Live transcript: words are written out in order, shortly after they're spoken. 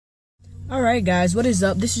Alright guys, what is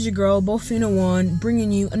up? This is your girl, Bofina1,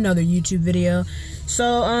 bringing you another YouTube video.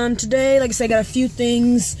 So, today, like I said, I got a few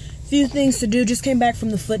things to do. Just came back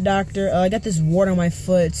from the foot doctor. I got this wart on my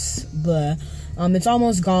foot, but it's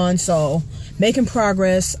almost gone, so making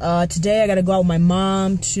progress. Today I gotta go out with my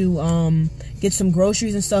mom to get some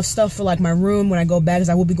groceries and stuff for like my room when I go back, because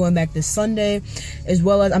I will be going back this Sunday, as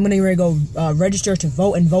well as I'm gonna ready to go register to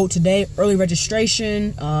vote today. Early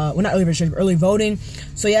registration, well, not early registration, early voting.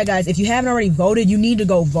 So yeah guys, if you haven't already voted, you need to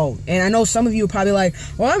go vote. And I know some of you are probably like,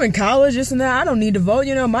 well, I'm in college, this and that, I don't need to vote,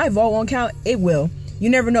 you know, my vote won't count. It will.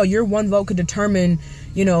 You never know, your one vote could determine,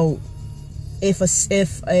 you know, if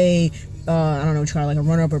a I don't know, try like a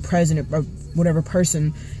runner-up or president or whatever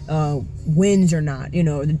person wins or not, you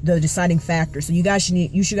know, the deciding factor. So you guys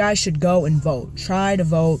should go and vote. Try to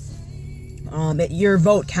vote. Your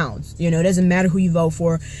vote counts, you know, it doesn't matter who you vote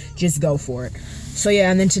for, just go for it. So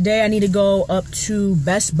yeah, and then today I need to go up to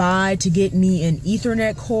Best Buy to get me an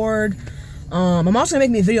Ethernet cord. I'm also gonna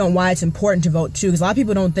make me a video on why it's important to vote too, because a lot of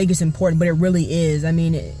people don't think it's important, but it really is. I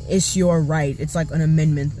mean, it's your right. It's like an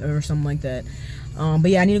amendment or something like that.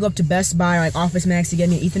 But yeah, I need to go up to Best Buy or like Office Max to get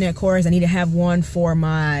me an Ethernet cord. I need to have one for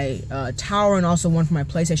my tower and also one for my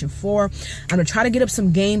PlayStation 4. I'm gonna try to get up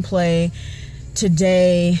some gameplay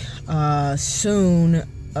today, soon,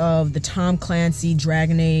 of the Tom Clancy,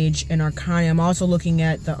 Dragon Age, and Arcania. I'm also looking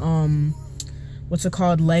at the what's it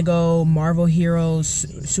called, Lego Marvel Heroes,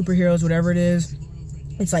 Superheroes, whatever it is.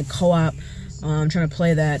 It's like co-op. I'm trying to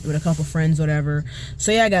play that with a couple friends, whatever.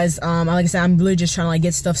 So yeah guys, like I said, I'm really just trying to like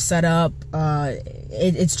get stuff set up.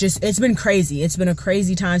 It's been crazy. It's been a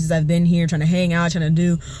crazy time since I've been here, trying to hang out, trying to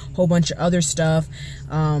do a whole bunch of other stuff.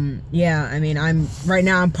 Yeah, I mean, I'm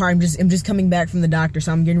just coming back from the doctor,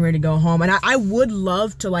 so I'm getting ready to go home. And I would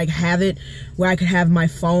love to like have it where I could have my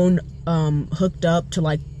phone hooked up to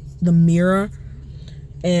like the mirror,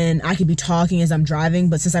 and I could be talking as I'm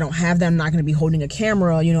driving, but since I don't have that, I'm not going to be holding a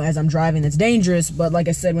camera, you know, as I'm driving. That's dangerous. But like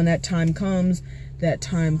I said, when that time comes, oh,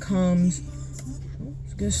 it's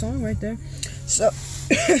a good song right there. So,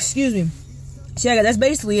 excuse me. So yeah, that's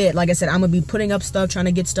basically it. Like I said, I'm going to be putting up stuff, trying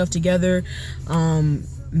to get stuff together,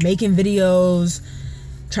 making videos,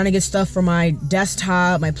 trying to get stuff for my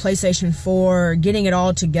desktop, my PlayStation 4, getting it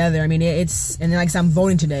all together. I mean, and then like I said, I'm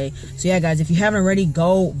voting today. So yeah, guys, if you haven't already,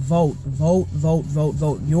 go vote. Vote, vote, vote,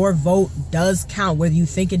 vote. Your vote does count, whether you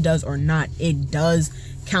think it does or not. It does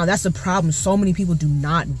count. That's the problem. So many people do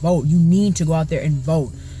not vote. You need to go out there and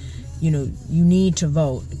vote. You know, you need to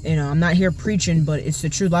vote. You know, I'm not here preaching, but it's the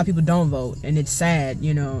truth. A lot of people don't vote, and it's sad.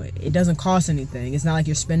 You know, it doesn't cost anything. It's not like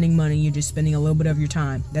you're spending money. You're just spending a little bit of your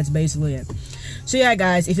time. That's basically it. So yeah,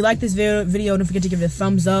 guys, if you like this video, don't forget to give it a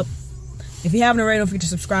thumbs up. If you haven't already, don't forget to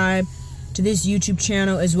subscribe to this YouTube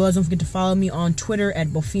channel, as well as don't forget to follow me on Twitter at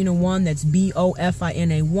Bofina1, that's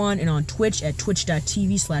Bofina1, and on Twitch at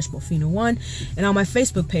twitch.tv/Bofina1, and on my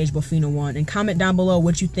Facebook page, Bofina1, and comment down below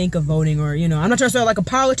what you think of voting, or, you know, I'm not trying to start like a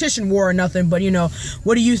politician war or nothing, but, you know,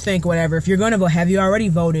 what do you think, whatever. If you're gonna vote, have you already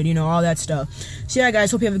voted, you know, all that stuff. So yeah,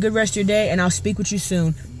 guys, hope you have a good rest of your day, and I'll speak with you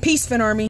soon. Peace, Fin Army.